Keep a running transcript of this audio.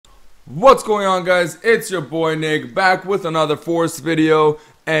What's going on, guys? It's your boy Nick back with another Force video,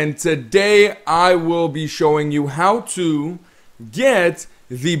 and today I will be showing you how to get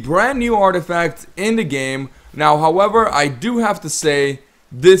the brand new artifact in the game. Now, however, I do have to say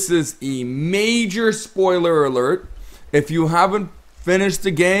this is a major spoiler alert. If you haven't finished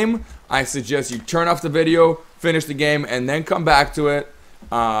the game, I suggest you turn off the video, finish the game, and then come back to it.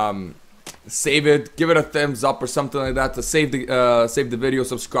 Save it, give it a thumbs up or something like that to save the video,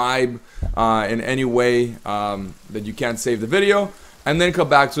 subscribe in any way that you can't save the video, and then come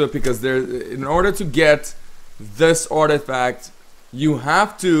back to it, because in order to get this artifact, you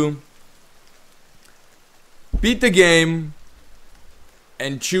have to beat the game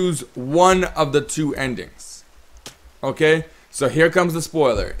and choose one of the two endings. Okay, so here comes the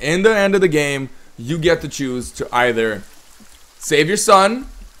spoiler. In the end of the game, you get to choose to either save your son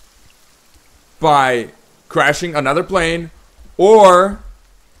by crashing another plane, or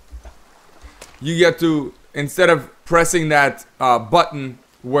you get to, instead of pressing that button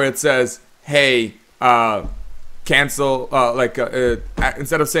where it says, hey, cancel,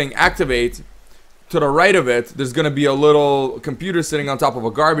 instead of saying activate, to the right of it, there's going to be a little computer sitting on top of a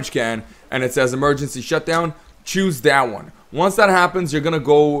garbage can, and it says emergency shutdown. Choose that one. Once that happens, you're going to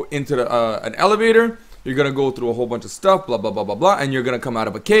go into an elevator. You're going to go through a whole bunch of stuff, blah, blah, blah, blah, blah, and you're going to come out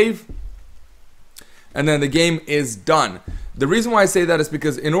of a cave. And then the game is done. The reason why I say that is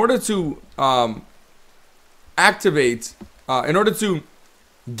because in order to in order to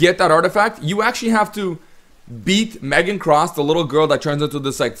get that artifact, you actually have to beat Megan Cross, the little girl that turns into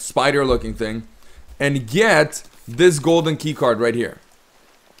this like spider looking thing, and get this golden key card right here.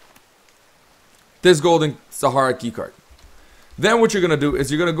 This golden Sahara key card. Then what you're going to do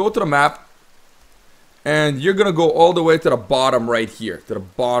is you're going to go to the map, and you're going to go all the way to the bottom right here. To the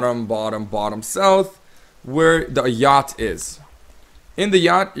bottom south, where the yacht is. In the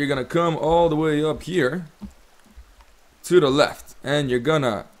yacht, you're going to come all the way up here to the left. And you're going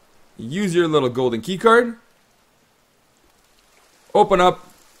to use your little golden key card. Open up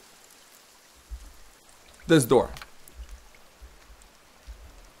this door.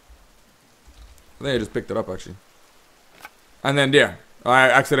 I think I just picked it up, actually. And then there.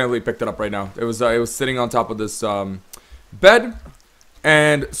 I accidentally picked it up right now. It was sitting on top of this bed.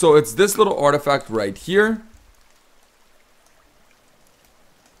 And so it's this little artifact right here.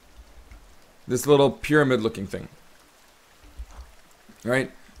 This little pyramid looking thing.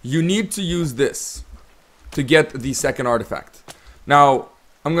 Right? You need to use this to get the second artifact. Now,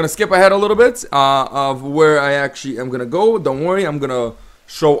 I'm going to skip ahead a little bit of where I actually am going to go. Don't worry, I'm going to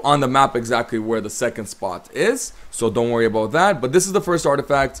show on the map exactly where the second spot is. So don't worry about that. But this is the first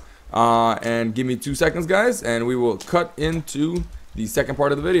artifact. And give me 2 seconds, guys, and we will cut into the second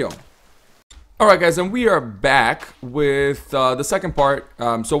part of the video. Alright, guys, and we are back with the second part.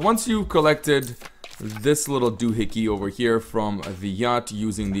 So once you collected this little doohickey over here from the yacht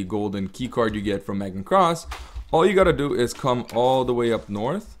using the golden key card you get from Megan Cross, all you gotta do is come all the way up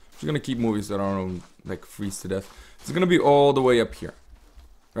north. You're gonna keep moving so I don't like freeze to death. It's gonna be all the way up here,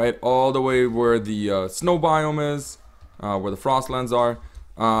 right? All the way where the snow biome is, where the frostlands are,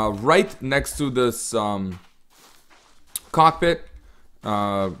 right next to this cockpit.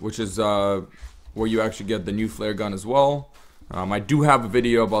 Which is where you actually get the new flare gun as well. I do have a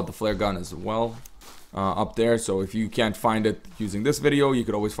video about the flare gun as well up there, so if you can't find it using this video, you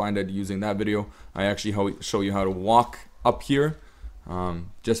could always find it using that video. I actually show you how to walk up here,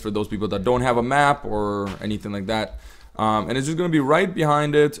 just for those people that don't have a map or anything like that. And it's just going to be right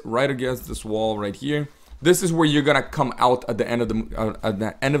behind it, right against this wall right here. This is where you're going to come out at the end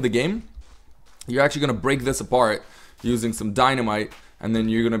of the game. You're actually going to break this apart using some dynamite, and then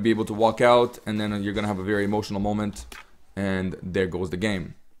you're going to be able to walk out, and then you're going to have a very emotional moment, and there goes the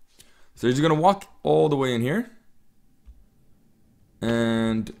game. So you're just going to walk all the way in here,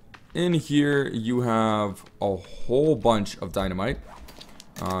 and in here you have a whole bunch of dynamite.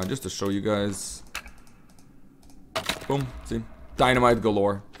 Just to show you guys, boom, see, dynamite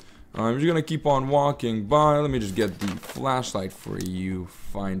galore. I'm just going to keep on walking by. Let me just get the flashlight for you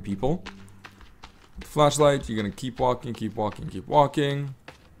fine people. Flashlight, you're gonna keep walking, keep walking, keep walking.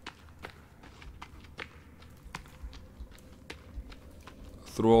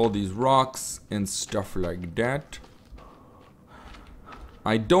 Through all these rocks and stuff like that.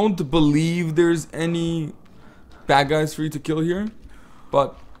 I don't believe there's any bad guys for you to kill here,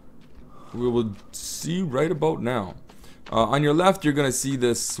 but we will see right about now. On your left, you're gonna see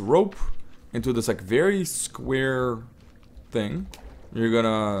this rope into this like very square thing. You're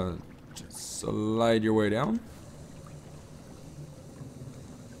gonna slide your way down.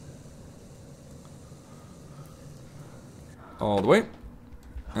 All the way.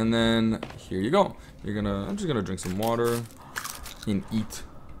 And then here you go. I'm just gonna drink some water and eat.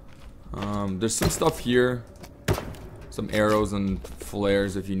 There's some stuff here, some arrows and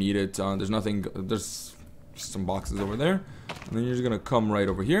flares if you need it. There's some boxes over there, and then you're just gonna come right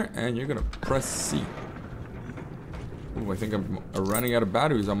over here and you're gonna press C. Ooh, I think I'm running out of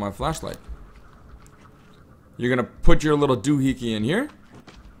batteries on my flashlight. You're gonna put your little doohickey in here,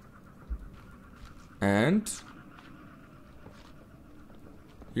 and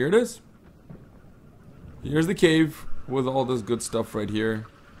here it is. Here's the cave with all this good stuff right here.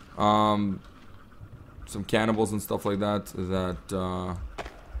 Some cannibals and stuff like that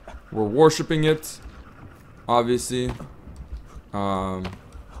were worshipping it. Obviously,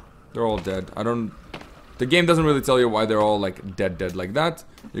 they're all dead. The game doesn't really tell you why they're all like dead like that.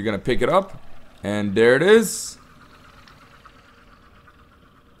 You're gonna pick it up, and there it is.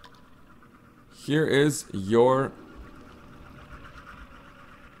 Here is your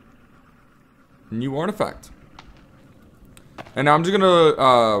new artifact. And now I'm just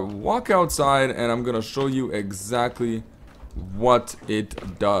gonna walk outside and I'm gonna show you exactly what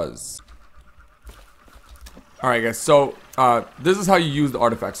it does. Alright guys, so this is how you use the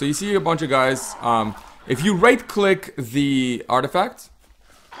artifact. So you see a bunch of guys, if you right click the artifact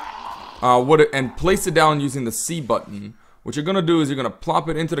and place it down using the C button, what you're gonna do is you're gonna plop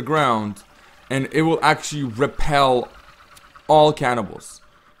it into the ground, and it will actually repel all cannibals.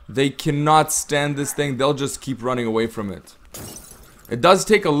 They cannot stand this thing. They'll just keep running away from it. It does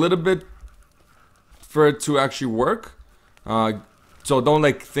take a little bit for it to actually work. So don't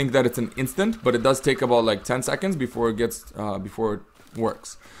like think that it's an instant, but it does take about like 10 seconds before it gets before it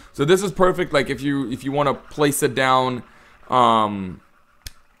works. So this is perfect. Like if you want to place it down in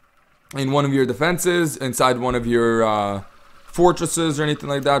one of your defenses, inside one of your fortresses or anything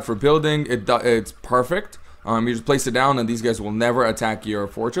like that for building, it's perfect. You just place it down and these guys will never attack your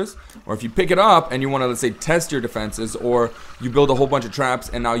fortress. Or if you pick it up and you want to, let's say, test your defenses, or you build a whole bunch of traps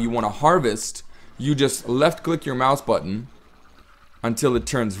and now you want to harvest, you just left click your mouse button until it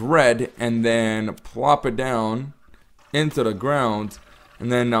turns red and then plop it down into the ground,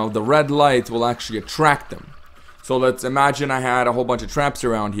 and then now the red light will actually attract them. So let's imagine I had a whole bunch of traps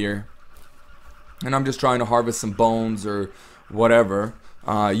around here and I'm just trying to harvest some bones or whatever.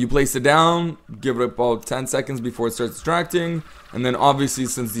 You place it down, give it about 10 seconds before it starts distracting, and then obviously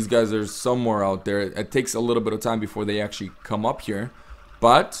since these guys are somewhere out there, it takes a little bit of time before they actually come up here,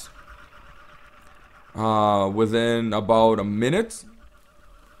 but within about a minute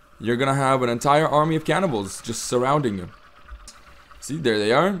you're gonna have an entire army of cannibals just surrounding you. See, there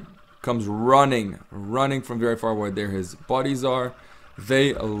they are. Comes running from very far away. There his buddies are.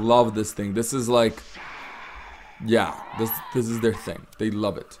 They love this thing. This is like, yeah, this is their thing. They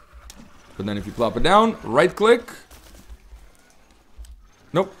love it. But then if you plop it down, right click.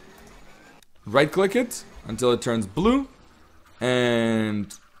 Nope. Right click it until it turns blue.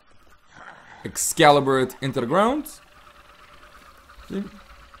 And Excalibur it into the ground. See?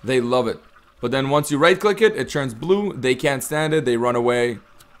 They love it. But then once you right click it, it turns blue. They can't stand it. They run away.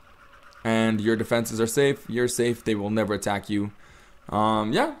 And your defenses are safe. You're safe. They will never attack you.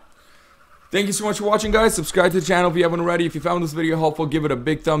 Yeah. Thank you so much for watching, guys. Subscribe to the channel if you haven't already. If you found this video helpful, give it a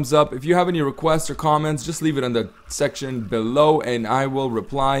big thumbs up. If you have any requests or comments, just leave it in the section below and I will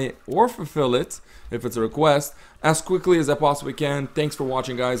reply or fulfill it if it's a request as quickly as I possibly can. Thanks for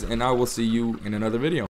watching, guys, and I will see you in another video.